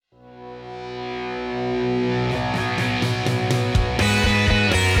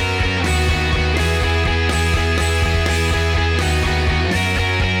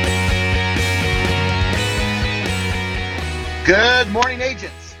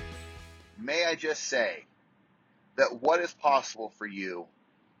may I just say that what is possible for you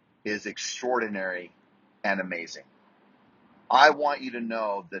is extraordinary and amazing. I want you to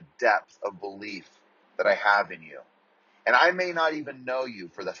know the depth of belief that I have in you. And I may not even know you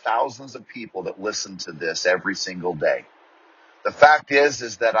for the thousands of people that listen to this every single day. The fact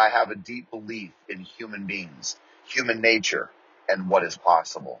is that I have a deep belief in human beings, human nature, and what is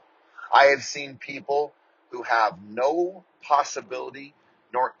possible. I have seen people who have no possibility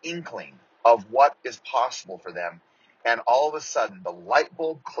nor inkling of what is possible for them, and all of a sudden the light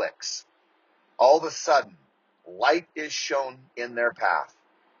bulb clicks. All of a sudden, light is shown in their path,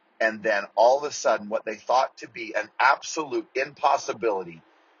 and then all of a sudden what they thought to be an absolute impossibility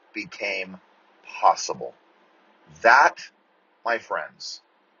became possible. That, my friends,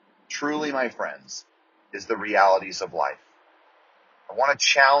 truly my friends, is the realities of life. I want to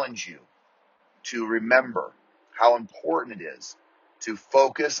challenge you to remember how important it is to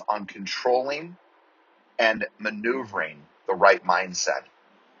focus on controlling and maneuvering the right mindset.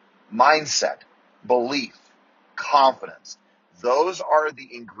 Mindset, belief, confidence, those are the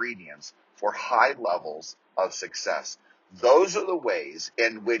ingredients for high levels of success. Those are the ways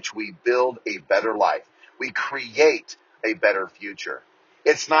in which we build a better life. We create a better future.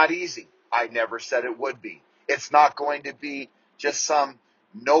 It's not easy. I never said it would be. It's not going to be just some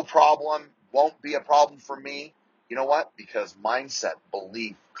no problem, won't be a problem for me. You know what? Because mindset,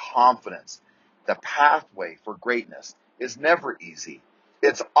 belief, confidence, the pathway for greatness is never easy.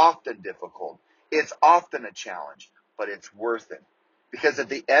 It's often difficult. It's often a challenge, but it's worth it. Because at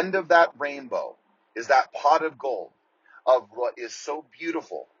the end of that rainbow is that pot of gold of what is so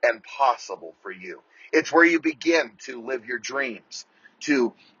beautiful and possible for you. It's where you begin to live your dreams,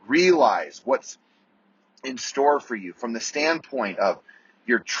 to realize what's in store for you from the standpoint of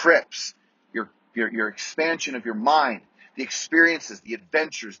your trips, your expansion of your mind, the experiences, the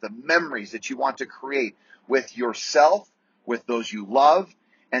adventures, the memories that you want to create with yourself, with those you love,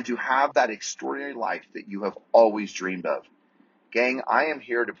 and to have that extraordinary life that you have always dreamed of. Gang, I am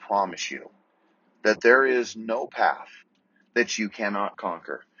here to promise you that there is no path that you cannot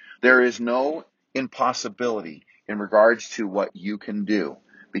conquer. There is no impossibility in regards to what you can do,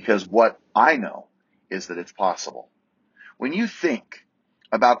 because what I know is that it's possible. When you think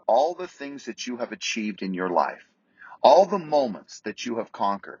about all the things that you have achieved in your life, all the moments that you have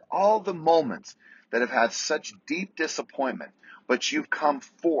conquered, all the moments that have had such deep disappointment, but you've come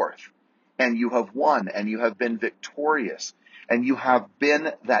forth and you have won and you have been victorious and you have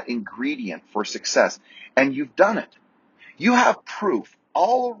been that ingredient for success and you've done it. You have proof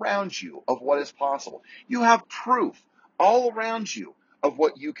all around you of what is possible. You have proof all around you of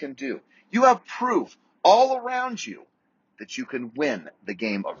what you can do. You have proof all around you that you can win the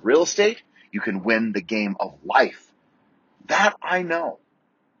game of real estate. You can win the game of life. That I know.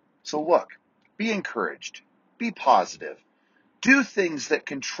 So look, be encouraged. Be positive. Do things that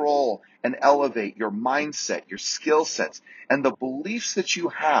control and elevate your mindset, your skill sets, and the beliefs that you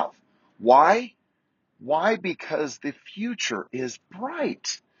have. Why? Why? Because the future is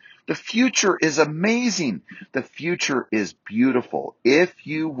bright. The future is amazing. The future is beautiful. If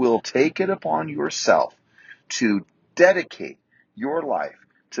you will take it upon yourself to dedicate your life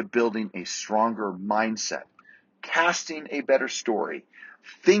to building a stronger mindset, casting a better story,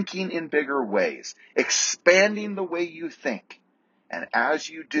 thinking in bigger ways, expanding the way you think. And as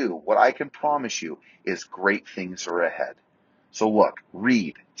you do, what I can promise you is great things are ahead. So look,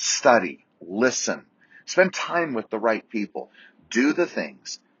 read, study, listen, spend time with the right people. Do the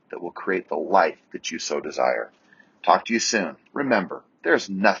things that will create the life that you so desire. Talk to you soon. Remember, there's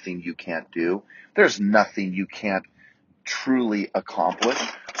nothing you can't do. There's nothing you can't truly accomplish.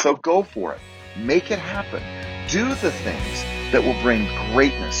 So go for it. Make it happen. Do the things that will bring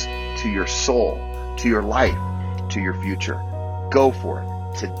greatness to your soul, to your life, to your future. Go for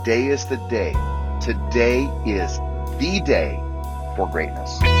it. Today is the day. Today is the day for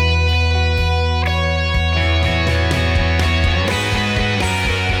greatness.